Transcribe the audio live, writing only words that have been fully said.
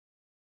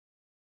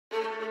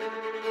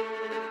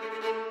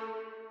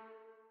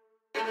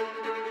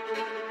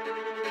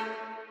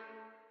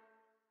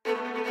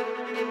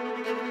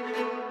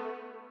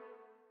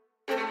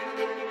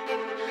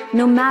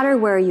No matter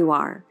where you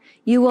are,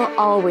 you will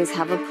always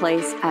have a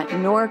place at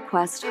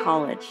Norquest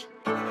College.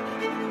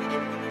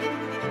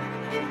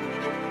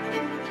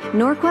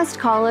 Norquest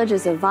College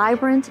is a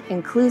vibrant,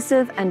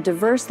 inclusive, and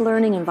diverse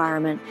learning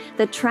environment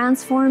that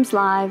transforms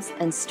lives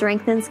and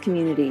strengthens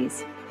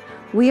communities.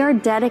 We are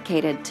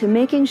dedicated to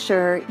making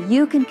sure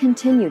you can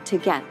continue to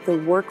get the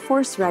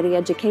workforce-ready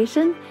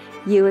education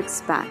you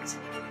expect.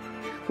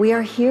 We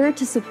are here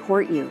to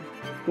support you,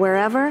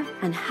 wherever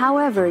and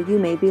however you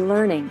may be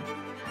learning.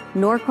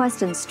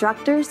 Norquest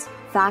instructors,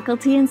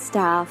 faculty, and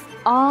staff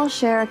all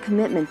share a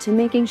commitment to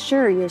making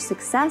sure your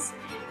success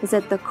is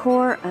at the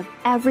core of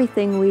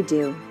everything we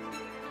do.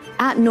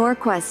 At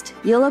Norquest,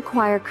 you'll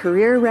acquire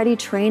career-ready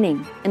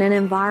training in an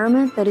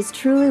environment that is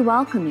truly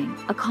welcoming,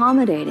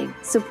 accommodating,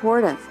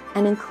 supportive,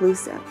 and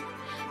inclusive.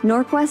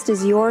 Norquest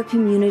is your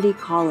community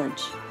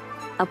college,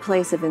 a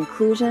place of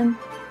inclusion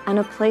and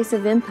a place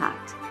of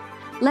impact.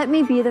 Let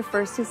me be the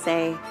first to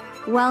say,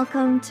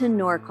 welcome to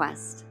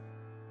Norquest.